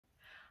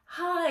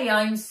Hi,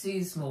 I'm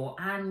Suze Moore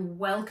and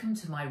welcome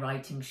to my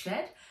writing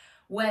shed,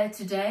 where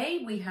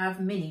today we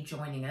have Minnie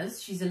joining us.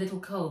 She's a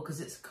little cold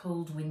because it's a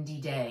cold, windy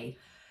day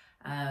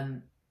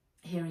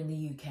here in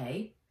the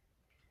UK.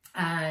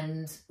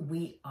 And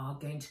we are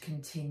going to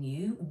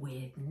continue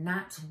with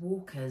Nat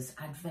Walker's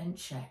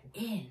adventure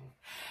in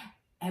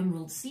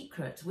Emerald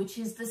Secret, which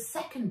is the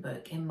second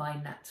book in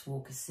my Nat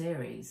Walker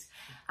series.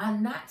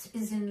 And Nat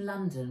is in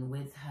London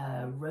with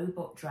her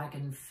robot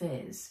dragon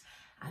Fizz,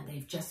 and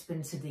they've just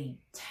been to the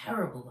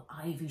terrible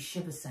Ivy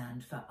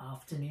Shiversand for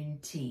afternoon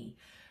tea,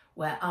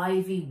 where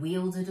Ivy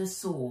wielded a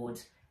sword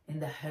in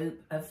the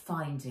hope of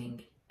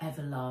finding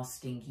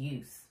everlasting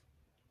youth.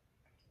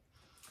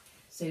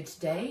 So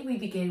today we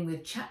begin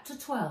with chapter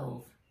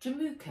 12,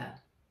 Jamuka.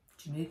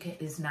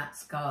 Jamuka is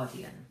Nat's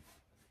guardian.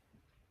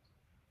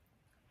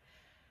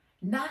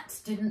 Nat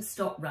didn't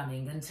stop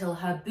running until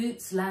her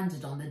boots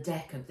landed on the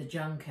deck of the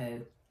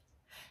Junco.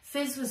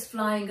 Fizz was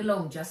flying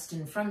along just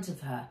in front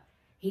of her.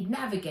 He'd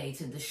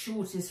navigated the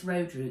shortest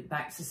road route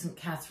back to St.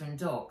 Catherine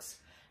Docks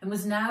and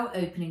was now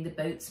opening the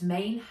boat's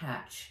main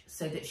hatch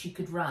so that she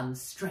could run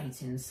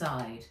straight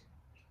inside.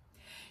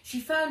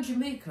 She found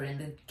Jamuka in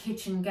the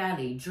kitchen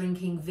galley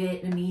drinking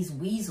Vietnamese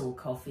weasel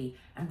coffee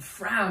and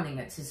frowning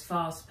at his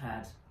fast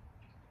pad.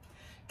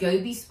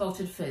 Gobi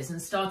spotted Fizz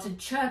and started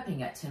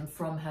chirping at him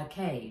from her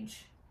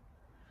cage.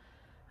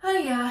 "Oh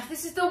yeah,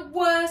 this is the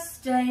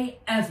worst day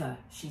ever,"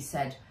 she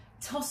said,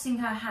 tossing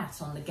her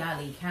hat on the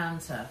galley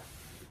counter.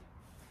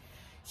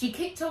 She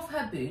kicked off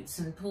her boots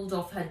and pulled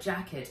off her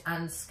jacket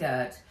and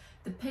skirt.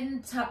 The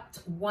pin-tucked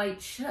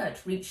white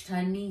shirt reached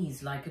her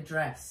knees like a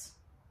dress.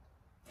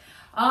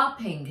 Ah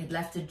Ping had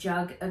left a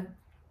jug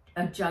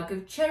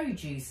of cherry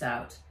juice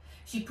out.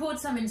 She poured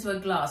some into a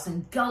glass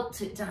and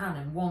gulped it down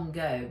in one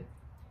go.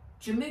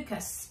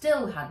 Jamuka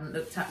still hadn't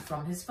looked up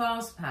from his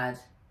fast pad.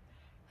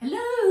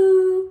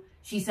 "Hello,"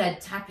 she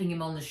said, tapping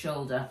him on the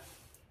shoulder.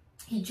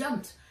 He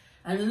jumped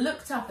and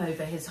looked up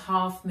over his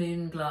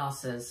half-moon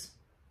glasses.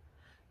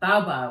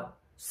 "Bow bow.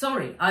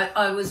 Sorry,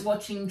 I was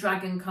watching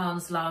Dragon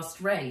Khan's last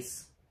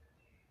race."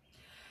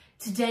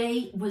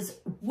 Today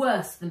was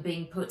worse than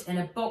being put in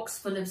a box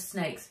full of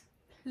snakes.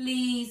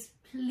 "Please,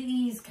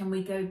 please, can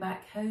we go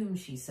back home?"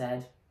 she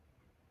said.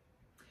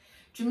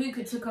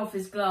 Jamuka took off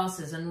his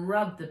glasses and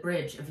rubbed the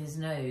bridge of his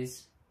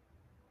nose.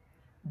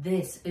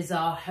 "This is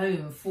our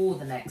home for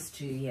the next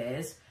 2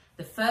 years.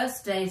 The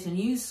first day at a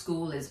new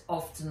school is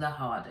often the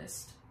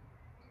hardest."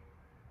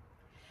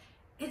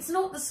 "It's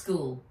not the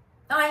school.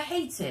 I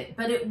hate it,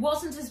 but it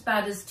wasn't as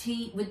bad as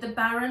tea with the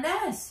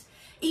Baroness,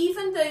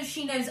 even though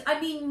she knows,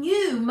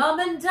 you, Mum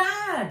and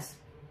Dad."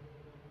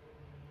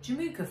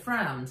 Jamuka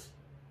frowned.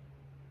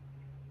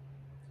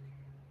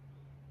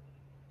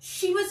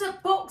 "She was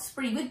at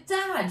Boxbury with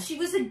Dad. She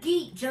was a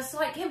geek just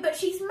like him, but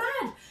she's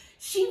mad.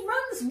 She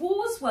runs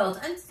Warsworld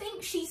and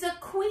thinks she's a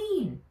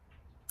queen.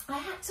 I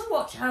had to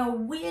watch her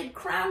weird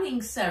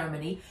crowning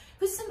ceremony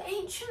with some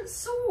ancient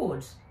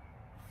sword."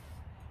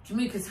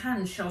 Jamuka's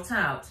hand shot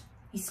out.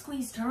 He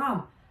squeezed her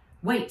arm.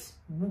 "Wait,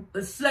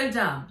 slow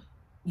down.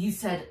 You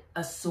said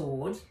a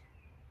sword?"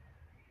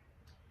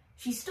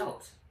 She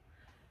stopped.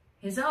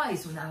 His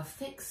eyes were now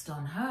fixed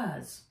on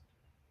hers.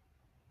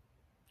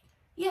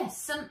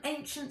 "Yes, some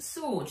ancient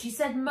sword. She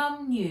said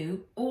Mum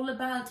knew all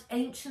about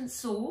ancient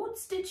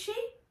swords, did she?"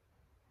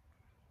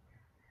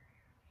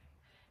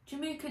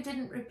 Jamuka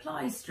didn't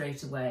reply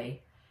straight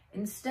away.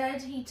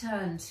 Instead, he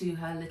turned to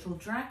her little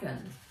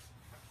dragon.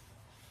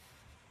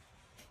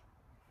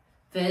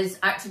 "Fizz,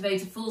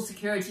 activate a full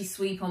security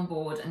sweep on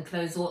board and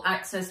close all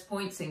access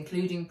points,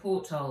 including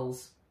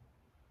portholes."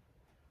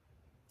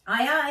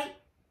 "Aye, aye."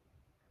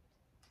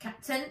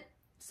 "Captain,"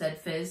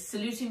 said Fizz,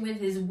 saluting with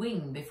his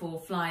wing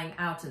before flying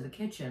out of the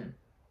kitchen.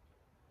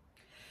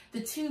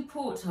 The 2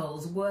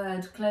 portholes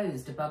whirred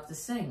closed above the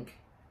sink.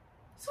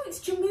 "So it's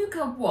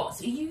Jamuka,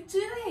 what are you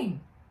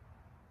doing?"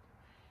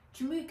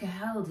 Jamuka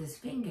held his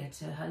finger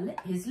to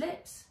his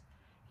lips.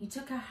 He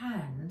took her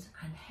hand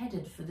and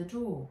headed for the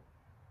door.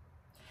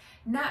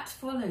 Nat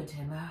followed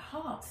him, her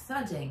heart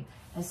thudding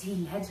as he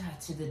led her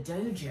to the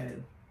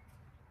dojo.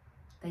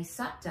 They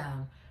sat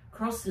down,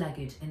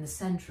 cross-legged in the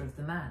centre of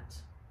the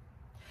mat.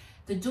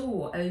 The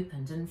door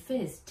opened and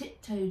Fizz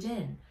tiptoed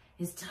in,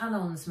 his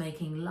talons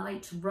making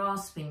light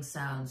rasping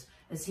sounds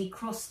as he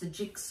crossed the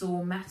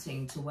jigsaw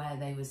matting to where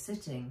they were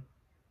sitting.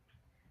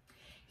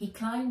 He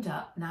climbed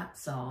up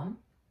Nat's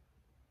arm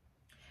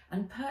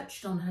and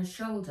perched on her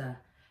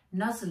shoulder,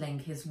 nuzzling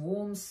his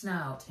warm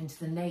snout into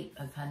the nape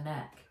of her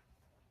neck.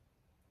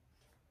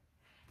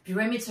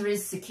 "Perimeter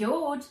is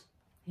secured,"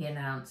 he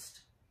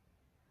announced.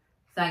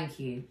 "Thank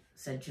you,"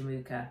 said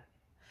Jamuka.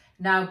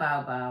 "Now,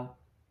 Bow Bow,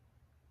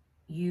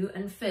 you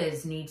and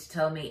Fizz need to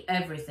tell me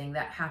everything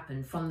that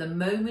happened from the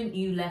moment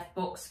you left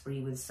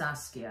Boxbury with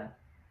Saskia."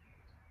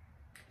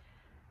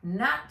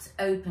 Nat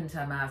opened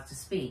her mouth to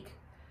speak,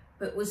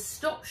 but was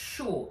stopped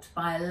short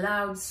by a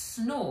loud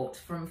snort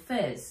from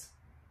Fizz.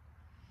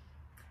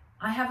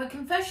 "I have a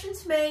confession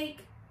to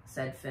make,"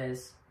 said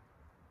Fizz.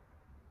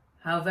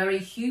 "How very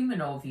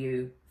human of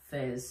you,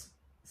 Fizz,"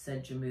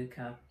 said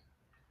Jamuka.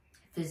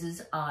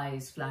 Fizz's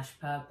eyes flashed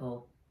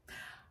purple.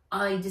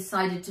 I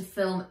decided to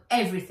film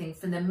everything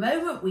from the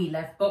moment we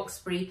left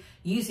Boxbury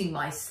using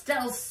my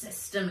stealth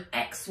system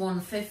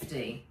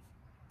X150.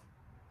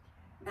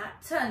 Nat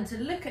turned to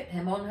look at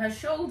him on her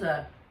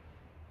shoulder.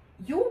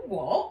 Your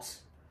what?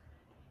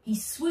 He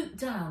swooped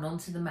down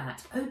onto the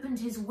mat, opened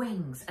his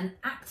wings and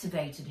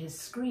activated his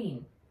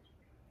screen.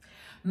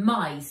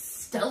 My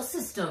stealth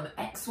system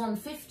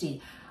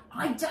X150.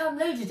 I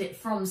downloaded it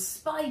from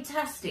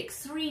Spytastic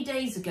 3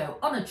 days ago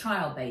on a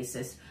trial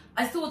basis.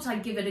 I thought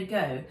I'd give it a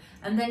go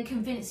and then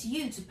convince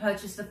you to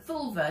purchase the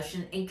full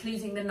version,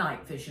 including the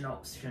night vision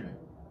option.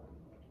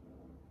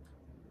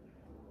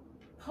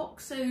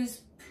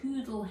 Poxo's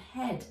poodle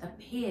head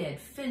appeared,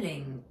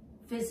 filling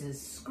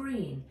Fizz's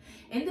screen.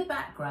 In the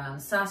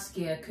background,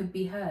 Saskia could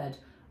be heard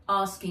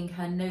asking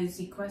her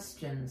nosy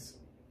questions.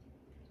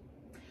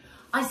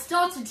 I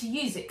started to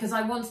use it because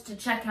I wanted to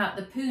check out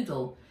the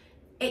poodle.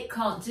 It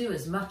can't do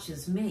as much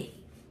as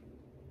me.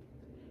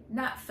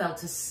 Nat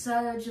felt a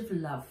surge of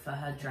love for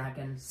her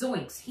dragon.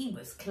 Zoinks, he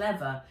was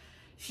clever.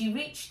 She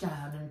reached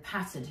down and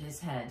patted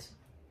his head.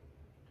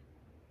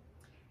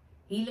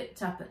 He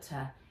looked up at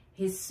her,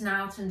 his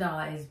snout and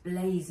eyes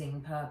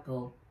blazing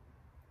purple.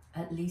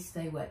 At least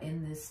they were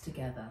in this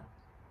together.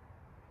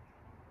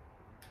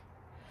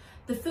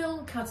 The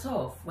film cut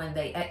off when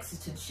they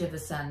exited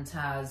Shivasan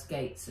Tower's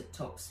gates at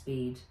top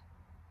speed.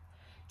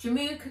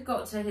 Jamuk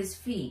got to his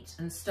feet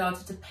and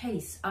started to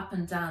pace up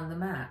and down the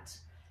mat,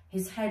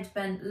 his head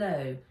bent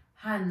low,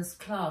 hands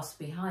clasped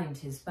behind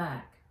his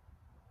back.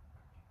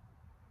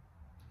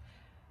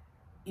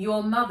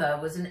 Your mother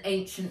was an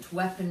ancient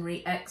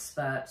weaponry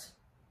expert.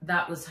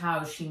 That was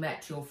how she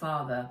met your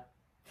father.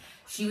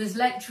 She was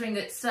lecturing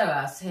at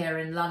SOAS here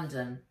in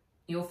London.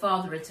 Your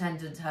father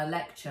attended her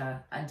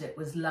lecture and it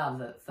was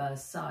love at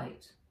first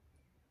sight.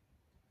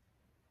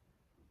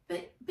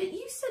 But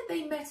you said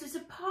they met at a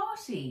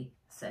party,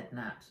 said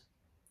Nat.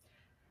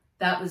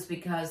 That was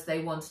because they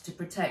wanted to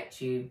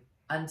protect you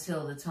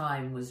until the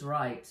time was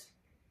right.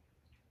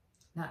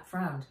 Nat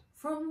frowned.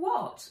 From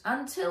what?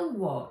 Until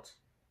what?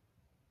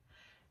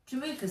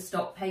 Jamuka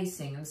stopped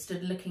pacing and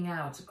stood looking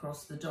out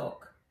across the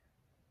dock.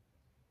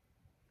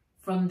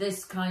 From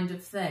this kind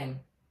of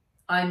thing.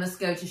 I must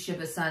go to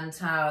Shivasan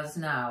Towers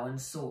now and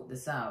sort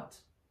this out.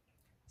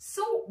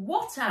 Sort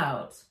what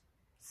out?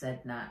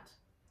 Said Nat.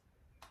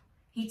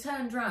 He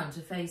turned round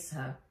to face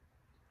her.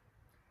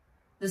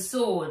 The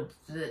sword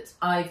that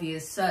Ivy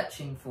is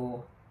searching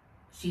for.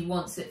 She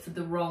wants it for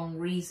the wrong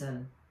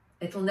reason.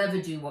 It'll never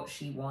do what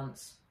she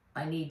wants.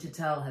 I need to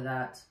tell her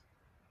that.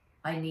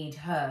 I need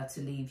her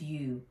to leave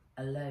you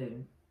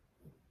alone.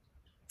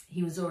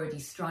 He was already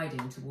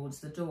striding towards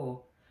the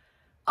door.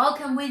 I'll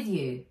come with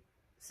you,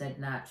 said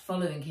Nat,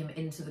 following him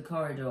into the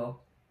corridor.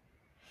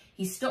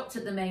 He stopped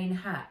at the main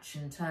hatch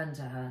and turned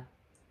to her.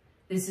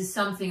 This is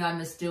something I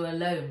must do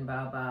alone,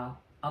 Bao Bao.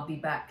 I'll be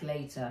back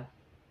later.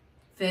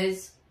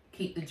 Fizz,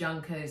 keep the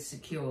Junkos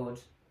secured.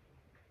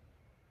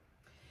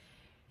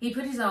 He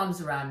put his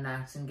arms around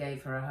Nat and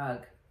gave her a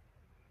hug.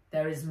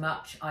 There is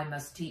much I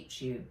must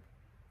teach you,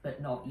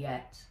 but not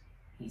yet,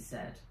 he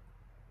said.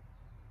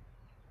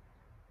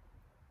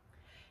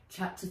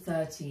 Chapter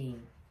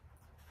 13.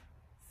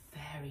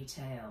 Fairy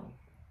Tale.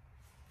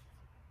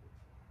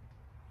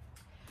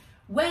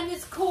 Wen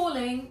is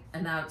calling,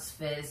 announced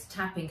Fizz,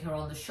 tapping her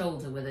on the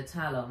shoulder with a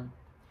talon.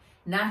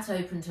 Nat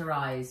opened her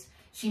eyes.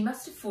 She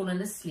must have fallen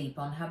asleep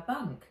on her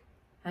bunk.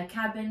 Her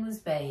cabin was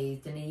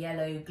bathed in a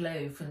yellow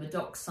glow from the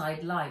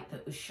dockside light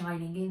that was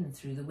shining in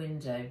through the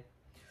window.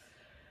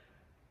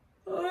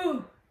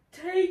 Oh,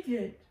 take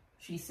it,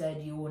 she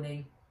said,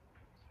 yawning.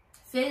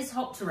 Fizz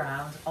hopped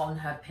around on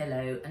her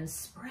pillow and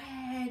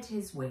spread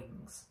his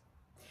wings.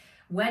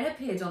 Wen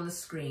appeared on the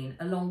screen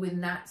along with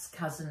Nat's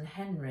cousin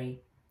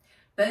Henry.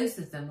 Both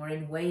of them were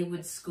in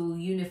wayward school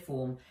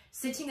uniform,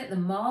 sitting at the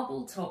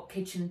marble-top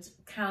kitchen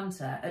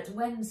counter at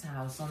Wen's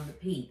house on the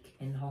Peak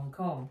in Hong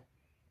Kong.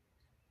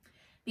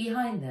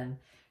 Behind them,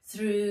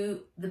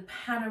 through the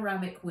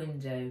panoramic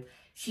window,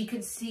 she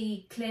could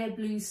see clear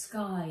blue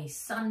sky,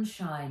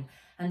 sunshine,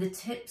 and the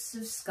tips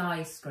of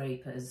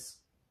skyscrapers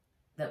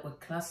that were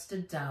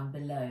clustered down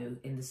below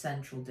in the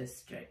central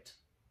district.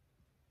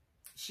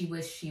 She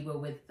wished she were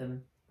with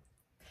them.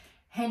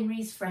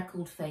 Henry's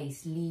freckled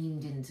face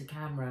leaned into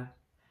camera.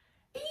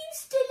 Are you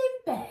still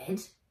in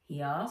bed?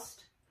 He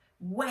asked.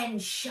 Wen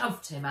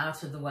shoved him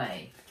out of the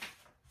way.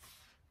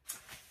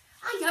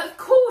 Of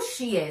course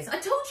she is. I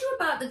told you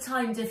about the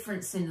time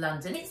difference in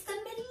London. It's the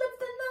middle of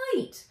the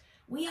night.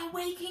 We are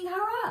waking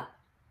her up.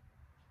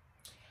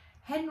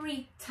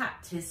 Henry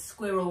tapped his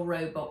squirrel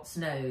robot's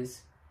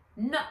nose.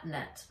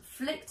 Nut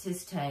flicked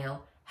his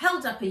tail,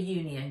 held up a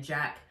Union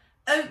Jack,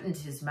 opened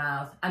his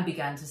mouth and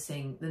began to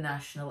sing the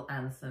national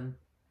anthem.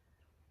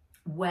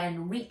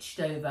 Wen reached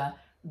over,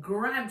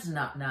 grabbed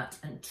Nut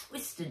and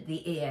twisted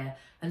the ear,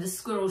 and the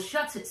squirrel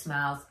shut its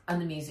mouth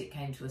and the music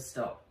came to a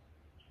stop.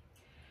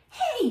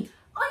 Hey,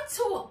 I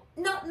taught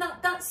Nut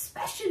that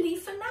specially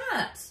for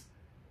Nat.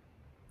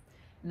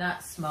 Nat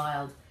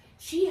smiled.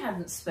 She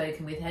hadn't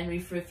spoken with Henry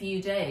for a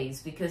few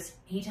days because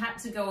he'd had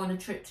to go on a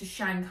trip to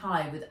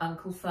Shanghai with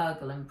Uncle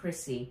Fergal and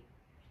Prissy.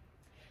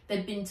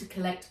 They'd been to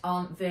collect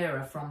Aunt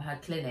Vera from her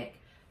clinic,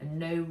 and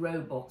no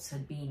robots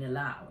had been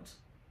allowed.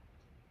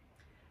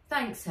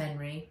 "Thanks,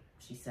 Henry,"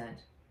 she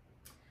said.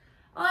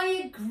 "I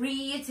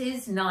agree it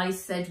is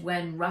nice," said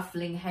Wen,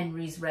 ruffling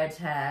Henry's red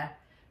hair.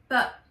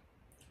 "But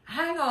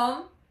hang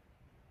on."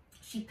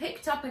 She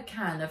picked up a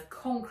can of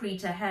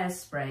concrete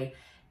hairspray,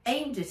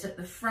 aimed it at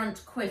the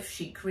front quiff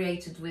she'd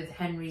created with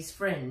Henry's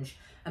fringe,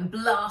 and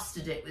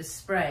blasted it with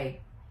spray.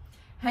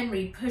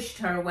 Henry pushed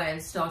her away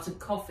and started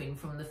coughing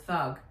from the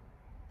fug.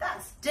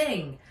 "That's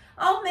ding.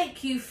 I'll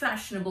make you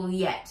fashionable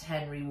yet,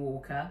 Henry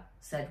Walker,"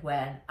 said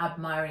Wen,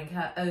 admiring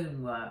her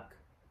own work.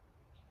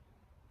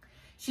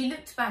 She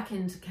looked back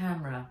into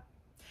camera.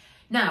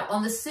 "Now,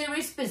 on the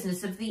serious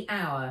business of the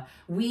hour,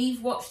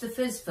 we've watched the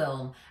Fizz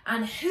film,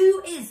 and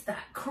who is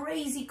that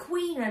crazy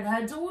queen and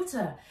her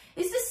daughter?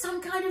 Is this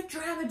some kind of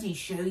dramedy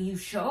show you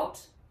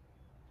shot?"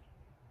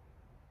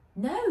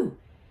 "No,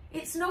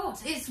 it's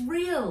not. It's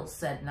real,"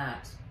 said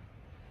Nat.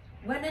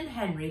 Wen and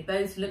Henry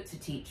both looked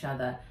at each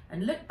other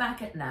and looked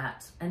back at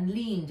Nat and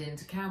leaned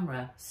into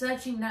camera,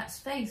 searching Nat's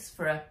face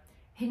for a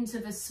hint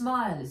of a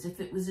smile as if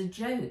it was a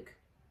joke.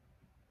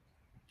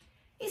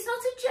 "It's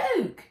not a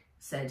joke,"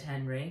 said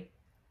Henry.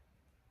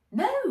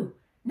 "No,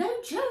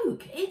 no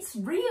joke. It's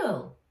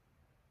real."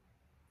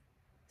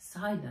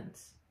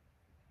 Silence.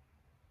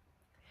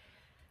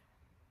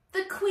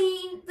 "The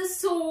Queen, the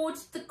sword,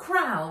 the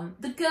crown,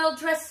 the girl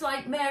dressed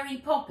like Mary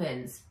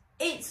Poppins.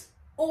 It's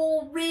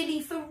all really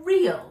for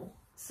real,"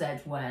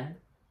 said Wen.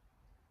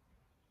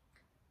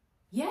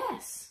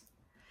 "Yes.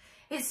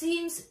 It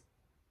seems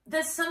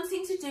there's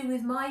something to do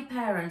with my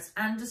parents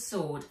and a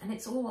sword, and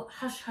it's all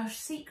hush-hush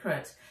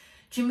secret.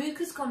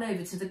 Jamuka's gone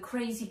over to the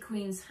crazy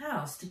queen's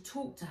house to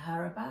talk to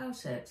her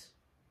about it."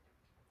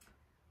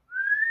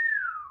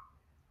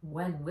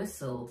 Wen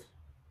whistled.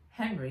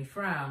 Henry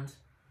frowned.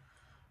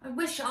 "I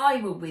wish I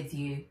were with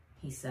you,"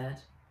 he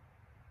said.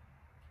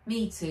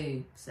 "Me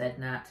too," said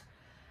Nat.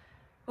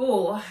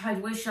 "Or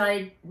I'd wish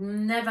I'd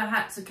never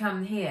had to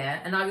come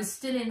here and I was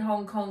still in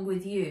Hong Kong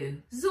with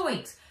you.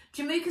 Zoinks!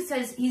 Jamuka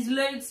says he's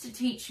loads to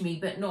teach me,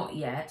 but not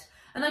yet,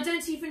 and I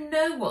don't even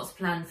know what's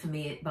planned for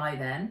me by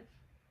then.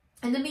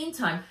 In the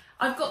meantime,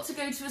 I've got to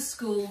go to a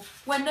school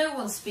where no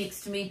one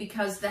speaks to me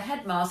because the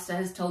headmaster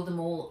has told them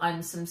all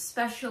I'm some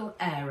special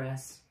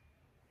heiress."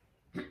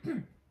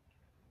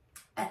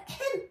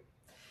 "Ahem,"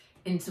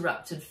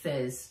 interrupted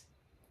Fizz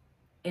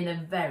in a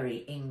very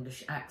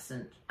English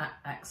accent.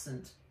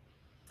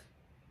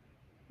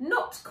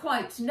 "Not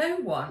quite no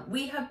one.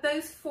 We have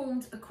both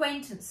formed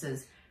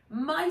acquaintances,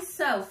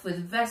 myself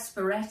with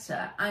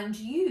Vesperetta and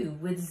you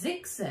with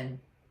Zixin."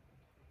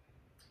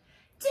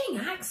 "Ding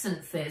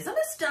accent, Fizz. I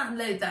must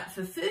download that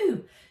for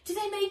Foo. Do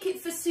they make it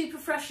for super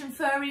fresh and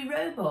furry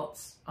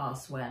robots?"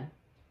 asked Wen.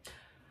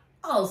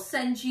 "I'll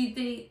send you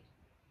the—"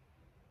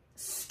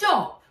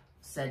 "Stop,"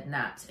 said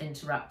Nat,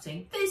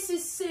 interrupting. "This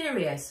is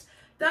serious.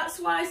 That's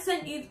why I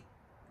sent you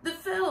the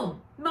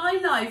film. My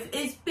life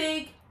is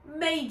big,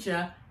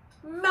 major,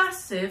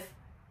 massive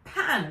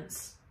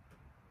pants."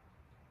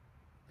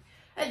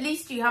 "At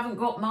least you haven't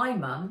got my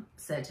mum,"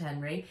 said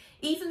Henry,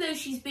 "even though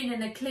she's been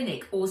in a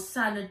clinic or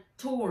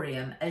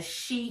sanatorium, as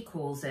she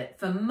calls it,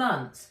 for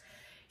months.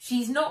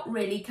 She's not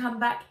really come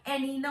back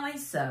any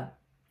nicer.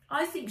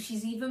 I think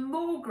she's even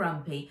more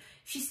grumpy.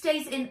 She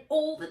stays in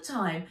all the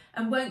time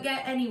and won't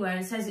get anywhere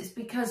and says it's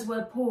because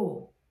we're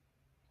poor."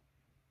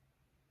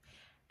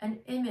 An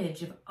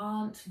image of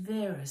Aunt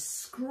Vera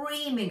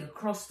screaming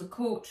across the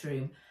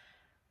courtroom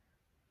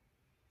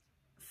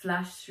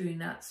flashed through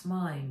Nat's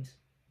mind.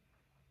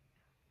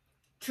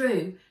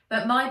 "True,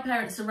 but my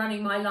parents are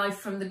running my life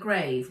from the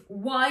grave.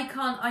 Why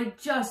can't I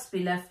just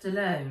be left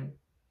alone?"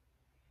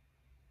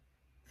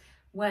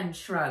 Wen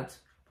shrugged.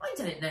 "I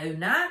don't know,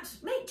 Nat.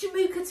 Make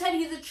Jamuka tell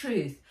you the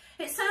truth.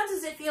 It sounds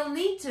as if he'll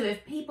need to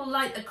if people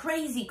like the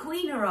crazy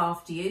queen are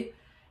after you.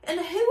 And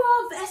who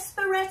are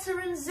Vesperetta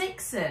and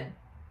Zixin?"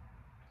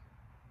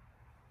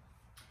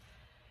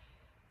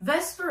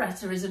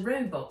 "Vesperetta is a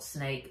robot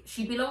snake.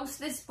 She belongs to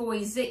this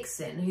boy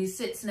Zixin who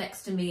sits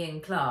next to me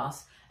in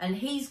class, and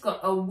he's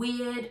got a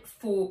weird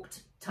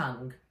forked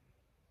tongue."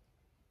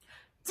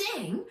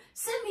 "Ding,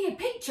 send me a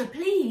picture,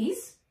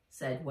 please,"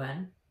 said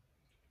Wen.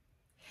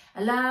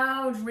 A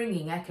loud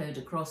ringing echoed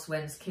across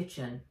Wen's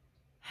kitchen.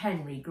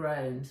 Henry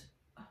groaned.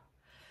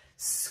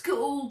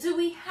 "School, do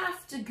we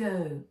have to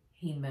go?"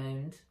 he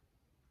moaned.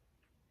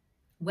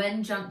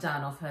 Wen jumped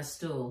down off her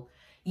stool.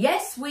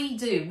 "Yes, we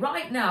do,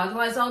 right now,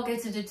 otherwise I'll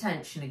get a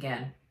detention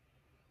again."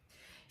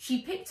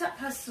 She picked up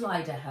her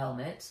slider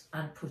helmet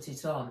and put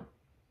it on.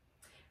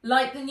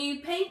 "Like the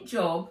new paint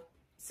job?"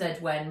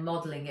 said Wen,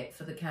 modelling it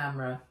for the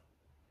camera.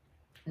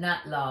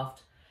 Nat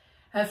laughed.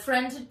 Her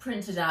friend had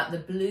printed out the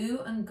blue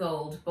and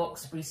gold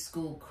Boxbury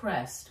School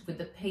crest with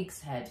the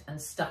pig's head and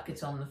stuck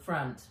it on the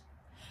front.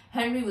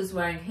 Henry was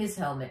wearing his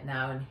helmet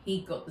now and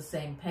he'd got the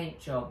same paint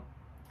job.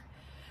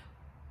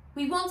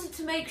 "We wanted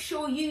to make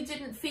sure you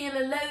didn't feel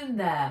alone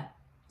there,"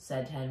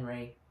 said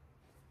Henry.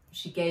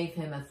 She gave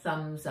him a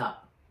thumbs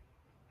up.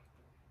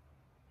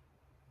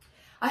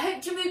 I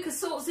hope Jamaica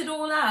sorts it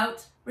all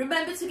out.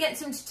 Remember to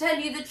get him to tell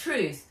you the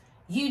truth.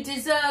 You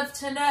deserve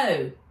to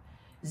know.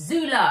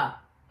 Zula,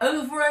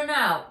 over and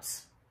out,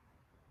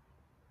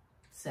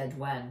 said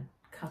Wen,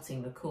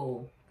 cutting the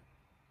call.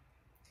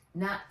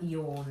 Nat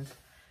yawned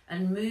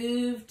and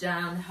moved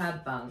down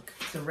her bunk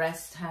to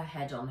rest her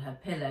head on her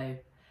pillow.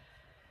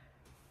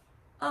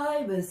 I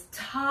was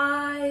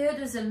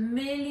tired as a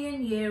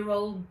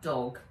million-year-old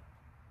dog.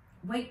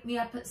 Wake me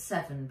up at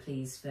 7,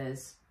 please,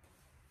 Fizz.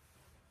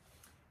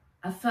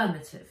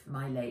 Affirmative,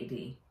 my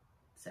lady,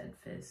 said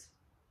Fizz.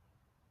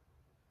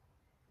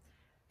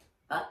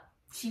 But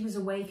she was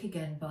awake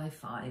again by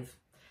 5.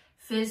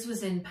 Fizz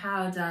was in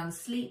power-down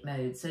sleep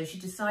mode, so she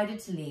decided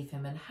to leave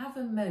him and have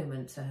a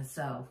moment to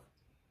herself.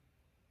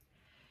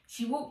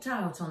 She walked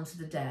out onto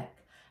the deck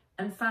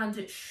and found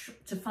it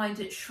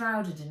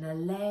shrouded in a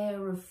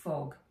layer of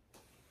fog.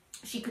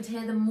 She could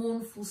hear the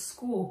mournful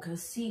squawk of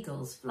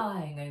seagulls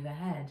flying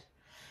overhead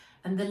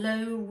and the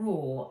low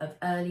roar of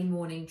early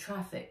morning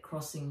traffic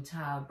crossing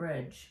Tower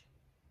Bridge.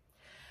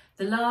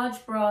 The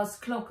large brass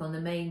clock on the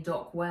main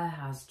dock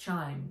warehouse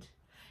chimed.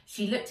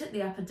 She looked at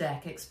the upper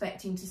deck,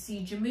 expecting to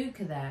see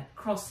Jamaica there,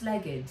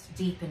 cross-legged,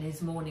 deep in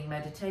his morning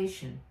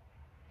meditation.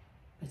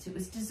 But it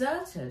was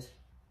deserted.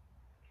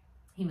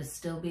 He must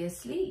still be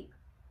asleep.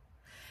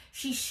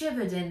 She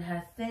shivered in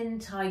her thin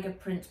tiger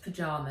print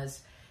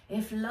pyjamas.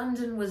 If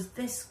London was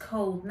this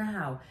cold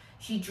now,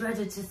 she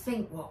dreaded to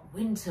think what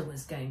winter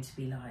was going to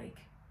be like.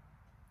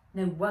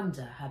 No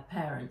wonder her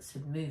parents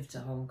had moved to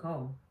Hong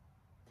Kong.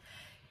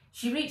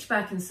 She reached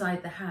back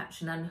inside the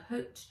hatch and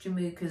unhooked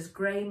Jamaica's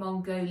grey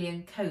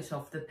Mongolian coat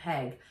off the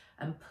peg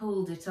and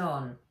pulled it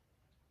on,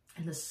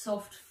 and the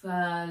soft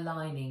fur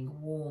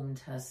lining warmed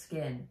her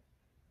skin.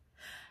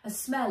 A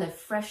smell of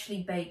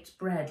freshly baked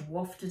bread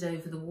wafted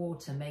over the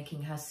water,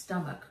 making her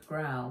stomach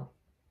growl.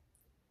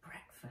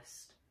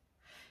 Breakfast.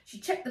 She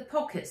checked the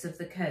pockets of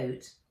the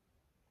coat,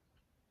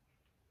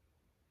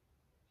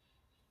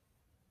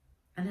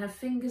 and her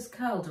fingers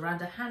curled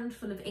around a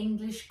handful of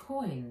English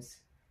coins.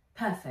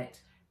 Perfect.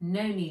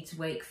 No need to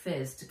wake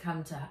Fizz to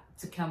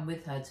come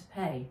with her to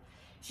pay.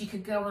 She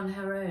could go on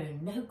her own.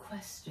 No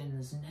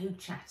questions, no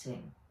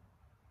chatting.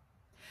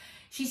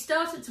 She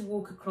started to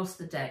walk across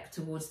the deck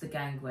towards the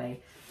gangway,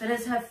 but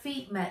as her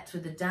feet met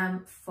with the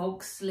damp,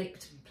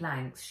 fog-slicked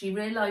planks, she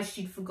realised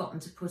she'd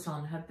forgotten to put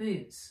on her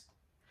boots.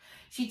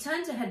 She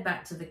turned to head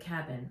back to the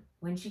cabin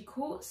when she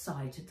caught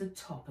sight of the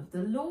top of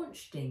the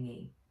launch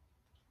dinghy.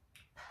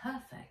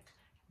 Perfect.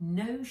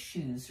 No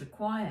shoes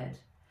required.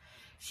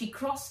 She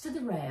crossed to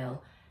the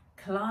rail,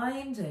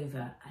 climbed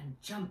over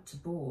and jumped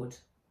aboard.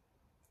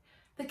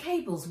 The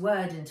cables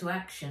whirred into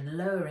action,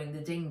 lowering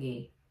the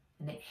dinghy,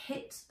 and it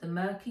hit the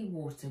murky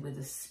water with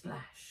a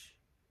splash.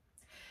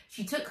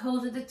 She took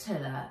hold of the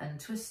tiller and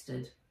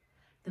twisted.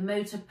 The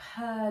motor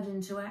purred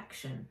into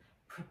action,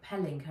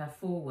 propelling her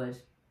forward.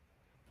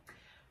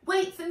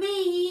 Wait for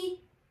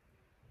me!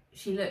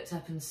 She looked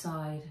up and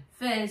sighed.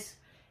 Fizz,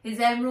 his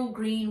emerald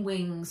green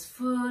wings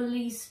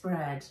fully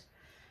spread,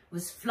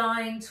 was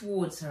flying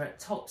towards her at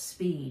top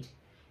speed.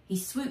 He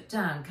swooped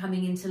down,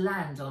 coming into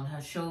land on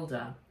her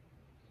shoulder.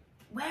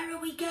 Where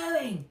are we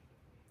going?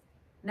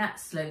 Nat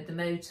slowed the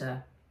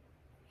motor.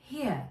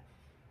 Here.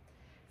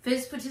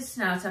 Fizz put his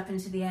snout up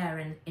into the air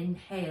and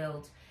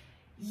inhaled.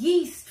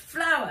 Yeast,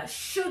 flour,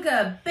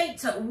 sugar,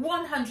 baked at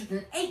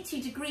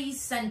 180 degrees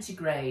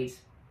centigrade,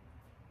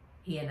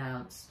 he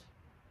announced.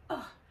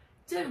 Oh,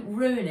 don't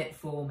ruin it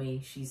for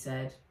me, she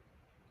said.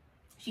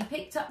 She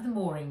picked up the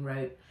mooring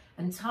rope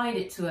and tied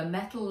it to a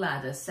metal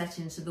ladder set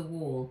into the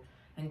wall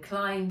and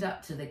climbed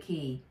up to the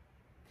quay.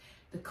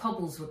 The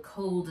cobbles were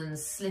cold and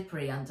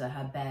slippery under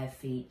her bare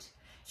feet.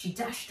 She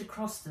dashed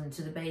across them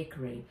to the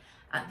bakery,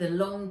 at the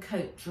long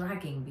coat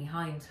dragging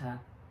behind her.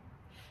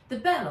 The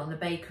bell on the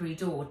bakery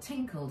door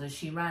tinkled as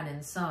she ran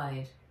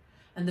inside,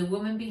 and the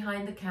woman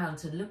behind the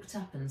counter looked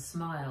up and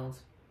smiled.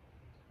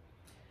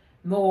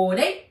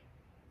 Morning!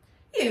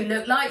 You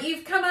look like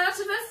you've come out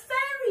of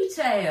a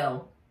fairy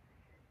tale.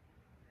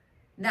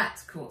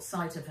 Nat caught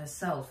sight of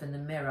herself in the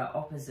mirror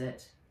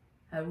opposite.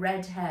 Her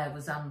red hair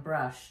was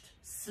unbrushed,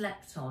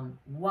 slept on,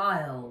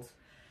 wild.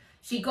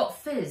 She got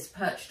Fizz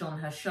perched on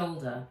her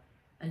shoulder,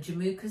 and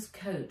Jamaica's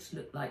coat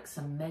looked like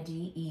some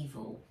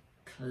medieval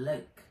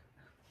cloak.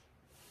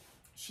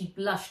 She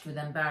blushed with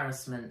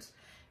embarrassment,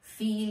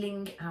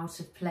 feeling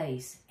out of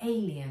place,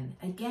 alien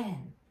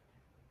again.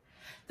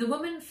 The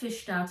woman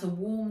fished out a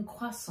warm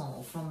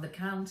croissant from the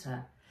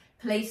counter,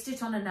 placed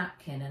it on a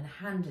napkin and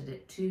handed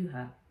it to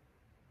her.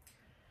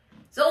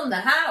 It's on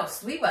the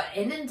house. We were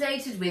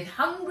inundated with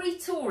hungry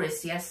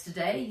tourists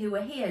yesterday who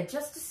were here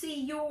just to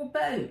see your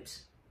boat.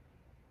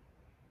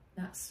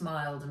 Nat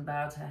smiled and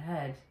bowed her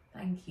head.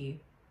 Thank you.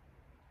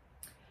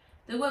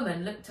 The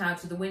woman looked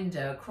out of the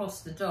window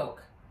across the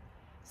dock.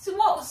 So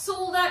what's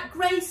all that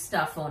grey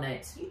stuff on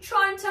it? You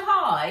trying to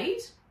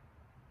hide?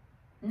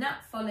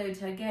 Nat followed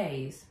her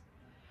gaze.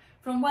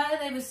 From where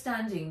they were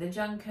standing, the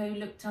Junco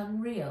looked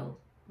unreal,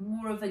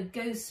 more of a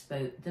ghost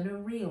boat than a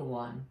real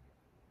one.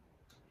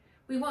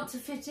 We want to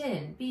fit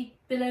in, be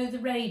below the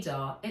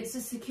radar. It's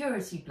a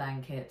security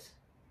blanket.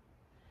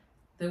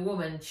 The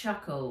woman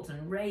chuckled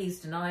and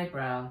raised an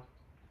eyebrow.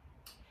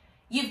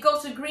 You've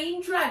got a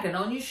green dragon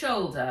on your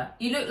shoulder.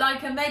 You look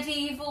like a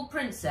medieval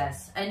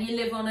princess and you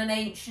live on an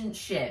ancient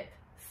ship.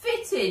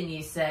 Fit in,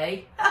 you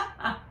say? Ha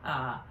ha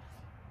ha.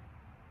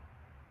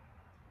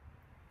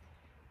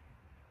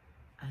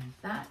 And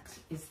that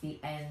is the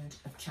end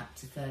of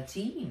chapter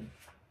 13.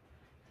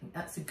 I think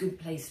that's a good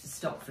place to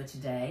stop for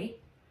today.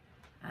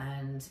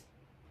 And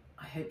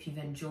I hope you've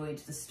enjoyed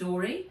the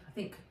story. I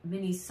think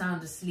Minnie's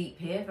sound asleep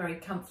here, very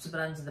comfortable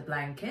under the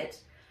blanket.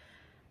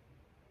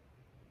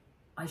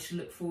 I shall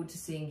look forward to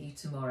seeing you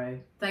tomorrow.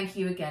 Thank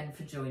you again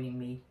for joining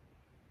me.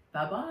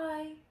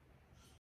 Bye-bye.